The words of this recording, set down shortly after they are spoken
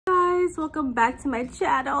guys, welcome back to my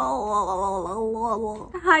channel.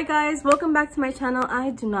 Hi guys, welcome back to my channel. I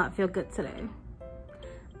do not feel good today.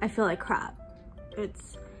 I feel like crap.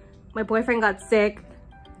 My boyfriend got sick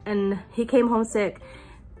and he came home sick,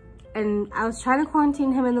 and I was trying to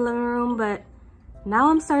quarantine him in the living room, but now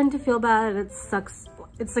I'm starting to feel bad. It sucks.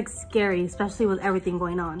 It's like scary, especially with everything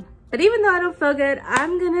going on. But even though I don't feel good,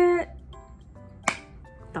 I'm gonna...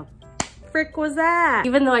 The frick was that?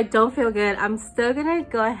 Even though I don't feel good, I'm still gonna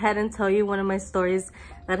go ahead and tell you one of my stories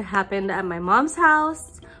that happened at my mom's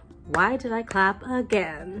house. Why did I clap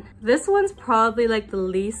again? This one's probably like the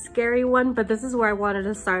least scary one, but this is where I wanted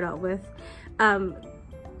to start out with.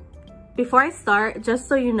 Before I start, just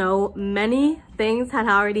so you know, many things had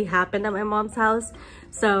already happened at my mom's house.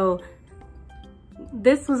 So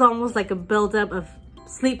this was almost like a buildup of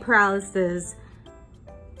sleep paralysis,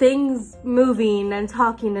 things moving and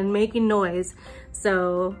talking and making noise.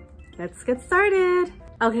 So let's get started.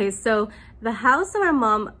 Okay, so the house that my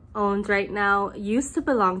mom owns right now used to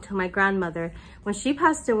belong to my grandmother. When she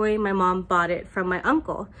passed away, my mom bought it from my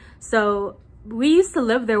uncle. So we used to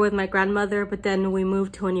live there with my grandmother, but then we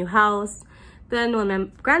moved to a new house. Then when my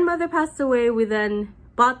grandmother passed away, we then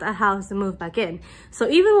bought the house and moved back in. So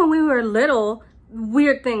even when we were little,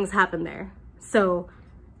 weird things happened there. So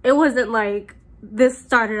it wasn't like this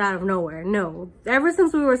started out of nowhere. No, ever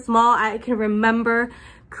since we were small, I can remember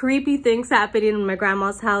creepy things happening in my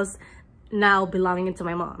grandma's house, now belonging to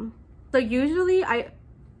my mom. So usually I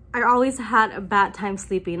always had a bad time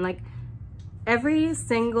sleeping. Like every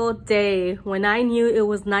single day when I knew it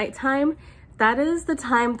was nighttime, that is the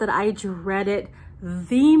time that I dreaded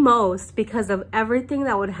the most because of everything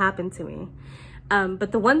that would happen to me.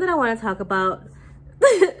 But the one that I want to talk about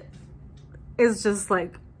is just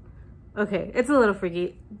like, okay, it's a little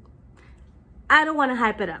freaky. I don't want to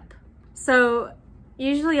hype it up. So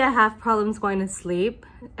usually I have problems going to sleep,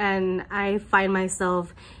 and I find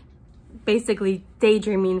myself basically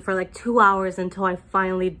daydreaming for like 2 hours until I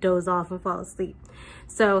finally doze off and fall asleep.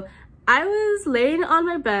 So I was laying on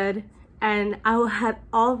my bed and I had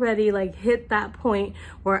already like hit that point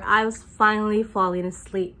where I was finally falling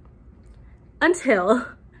asleep, until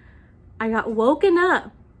I got woken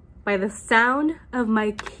up by the sound of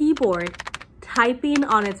my keyboard typing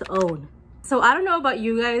on its own. So I don't know about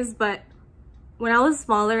you guys, but when I was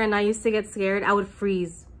smaller and I used to get scared, I would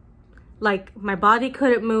freeze. Like my body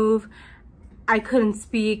couldn't move, I couldn't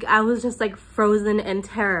speak, I was just like frozen in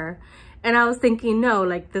terror. And I was thinking, no,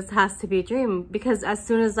 like this has to be a dream, because as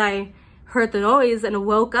soon as I heard the noise and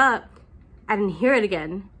woke up, I didn't hear it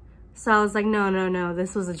again. So I was like, no,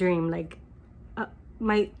 this was a dream. Like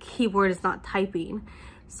my keyboard is not typing.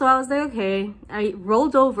 So I was like, okay. I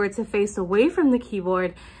rolled over to face away from the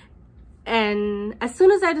keyboard, and as soon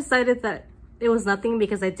as I decided that it was nothing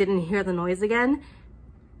because I didn't hear the noise again,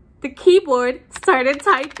 the keyboard started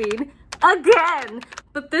typing again.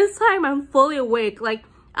 But this time I'm fully awake. Like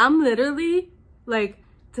I'm literally like,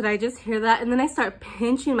 did I just hear that? And then I start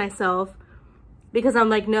pinching myself because I'm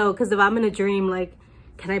like, no, because if I'm in a dream, like,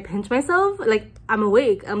 can I pinch myself? Like, I'm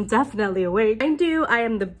awake. I'm definitely awake. Mind you, I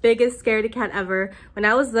am the biggest scaredy cat ever. When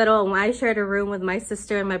I was little and when I shared a room with my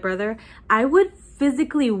sister and my brother, I would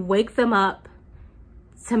physically wake them up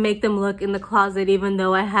to make them look in the closet even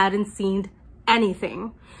though I hadn't seen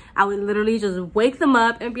anything. I would literally just wake them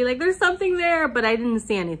up and be like, there's something there, but I didn't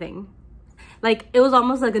see anything. Like it was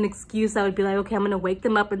almost like an excuse. I would be like, okay, I'm gonna wake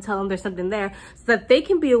them up and tell them there's something there so that they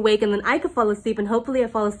can be awake, and then I could fall asleep, and hopefully I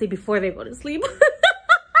fall asleep before they go to sleep.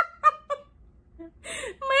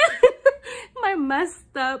 my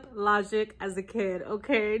messed up logic as a kid,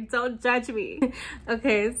 okay? Don't judge me.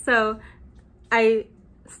 Okay, so I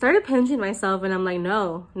started pinching myself and I'm like,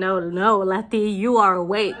 no, Letty, you are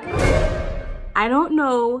awake. I don't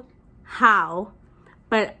know how,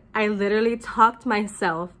 but I literally talked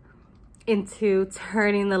myself into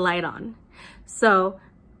turning the light on. So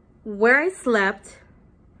where I slept,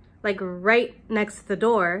 like right next to the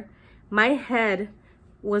door, my head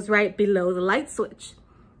was right below the light switch.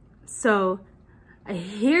 So I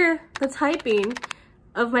hear the typing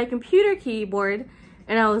of my computer keyboard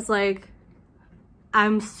and I was like,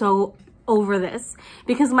 I'm so over this.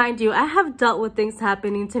 Because mind you, I have dealt with things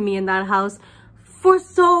happening to me in that house for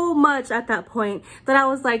so much at that point that I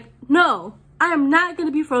was like, no, I am not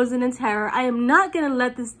gonna be frozen in terror. I am not gonna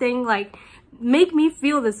let this thing like make me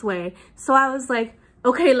feel this way. So I was like,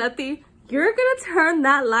 okay, Letty, you're gonna turn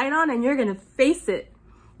that light on and you're gonna face it.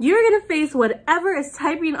 You're gonna face whatever is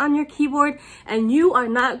typing on your keyboard and you are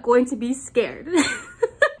not going to be scared.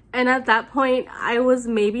 And at that point, I was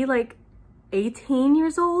maybe like 18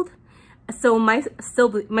 years old. So my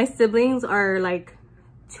siblings are like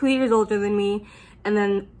 2 years older than me, and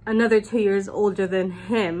then another 2 years older than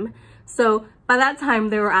him. So by that time,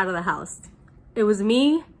 they were out of the house. It was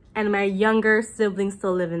me and my younger siblings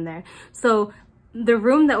still living there. So the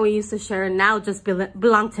room that we used to share now just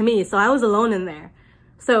belonged to me. So I was alone in there.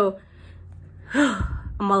 So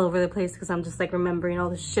I'm all over the place because I'm just like remembering all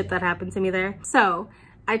the shit that happened to me there. So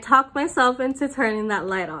I talked myself into turning that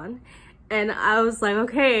light on, and I was like,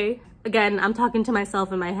 okay, again, I'm talking to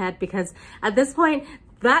myself in my head because at this point,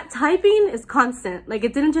 that typing is constant. Like,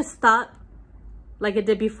 it didn't just stop like it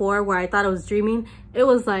did before where I thought I was dreaming. It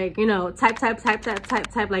was like, you know, type,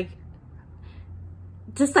 like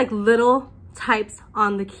just like little types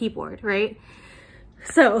on the keyboard, right?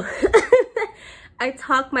 So I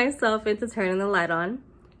talked myself into turning the light on,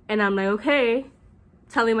 and I'm like, okay,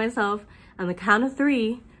 telling myself on the count of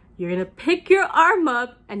 3, you're gonna pick your arm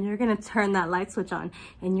up and you're gonna turn that light switch on,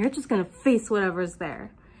 and you're just gonna face whatever's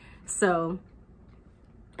there. So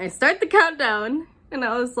I start the countdown, and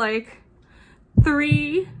I was like,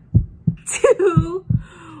 3, 2,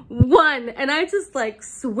 1, and I just like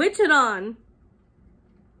switch it on.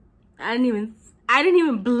 I didn't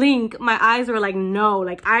even blink. My eyes were like, no,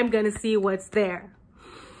 like I'm gonna see what's there.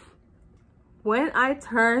 When I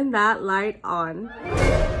turn that light on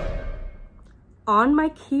my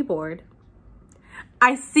keyboard,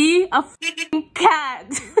 I see a f***ing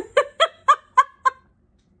cat.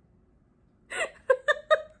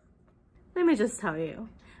 Let me just tell you,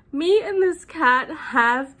 me and this cat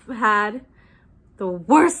have had the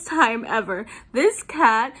worst time ever. This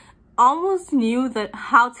cat almost knew that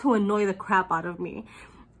how to annoy the crap out of me.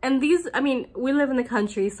 And these, I mean, we live in the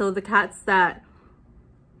country, so the cats that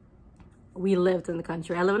we lived in the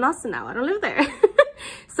country. I live in Austin now. I don't live there.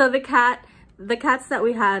 So the cats that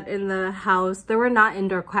we had in the house, they were not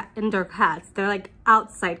indoor cats. They're like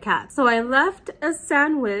outside cats. So I left a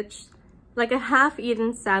sandwich, like a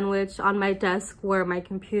half-eaten sandwich, on my desk where my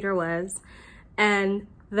computer was, and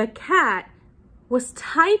the cat was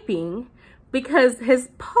typing because his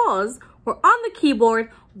paws were on the keyboard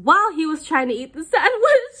while he was trying to eat the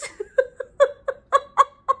sandwich.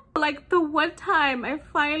 Like the one time I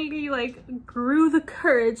finally like grew the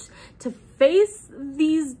courage to face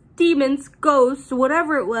these demons, ghosts,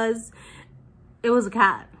 whatever it was a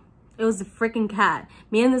cat. It was a freaking cat.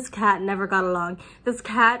 Me and this cat never got along. This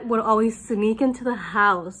cat would always sneak into the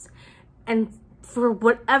house and for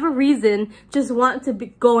whatever reason just want to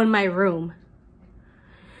go in my room.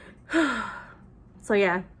 So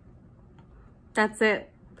yeah, that's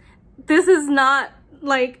it. This is not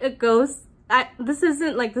like a ghost. This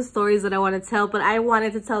isn't like the stories that I want to tell, but I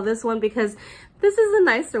wanted to tell this one because this is a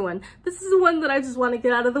nicer one. This is the one that I just want to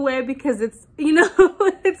get out of the way because it's, you know,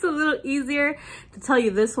 it's a little easier to tell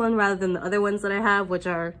you this one rather than the other ones that I have, which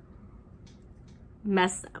are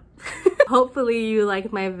messed up. Hopefully you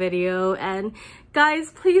liked my video, and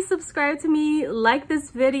guys, please subscribe to me, like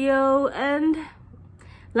this video, and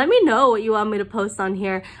let me know what you want me to post on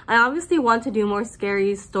here. I obviously want to do more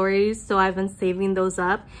scary stories, so I've been saving those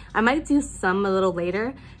up. I might do some a little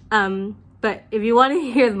later. But if you want to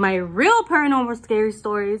hear my real paranormal scary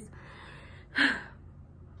stories,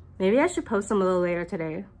 maybe I should post them a little later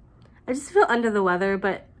today. I just feel under the weather,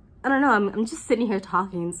 but I don't know. I'm just sitting here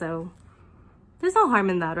talking, so there's no harm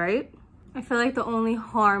in that, right? I feel like the only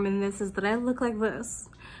harm in this is that I look like this.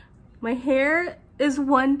 My hair is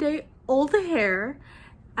 1 day old hair.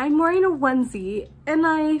 I'm wearing a onesie and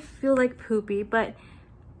I feel like poopy, but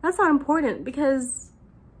that's not important because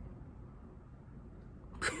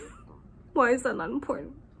why is that not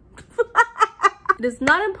important? It is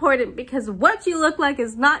not important because what you look like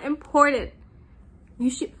is not important. You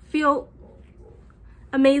should feel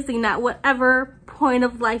amazing at whatever point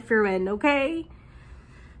of life you're in, okay?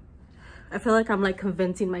 I feel like I'm like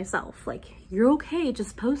convincing myself, like, you're okay,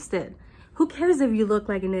 just post it. Who cares if you look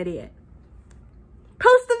like an idiot?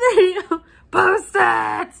 Post the video! Post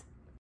it!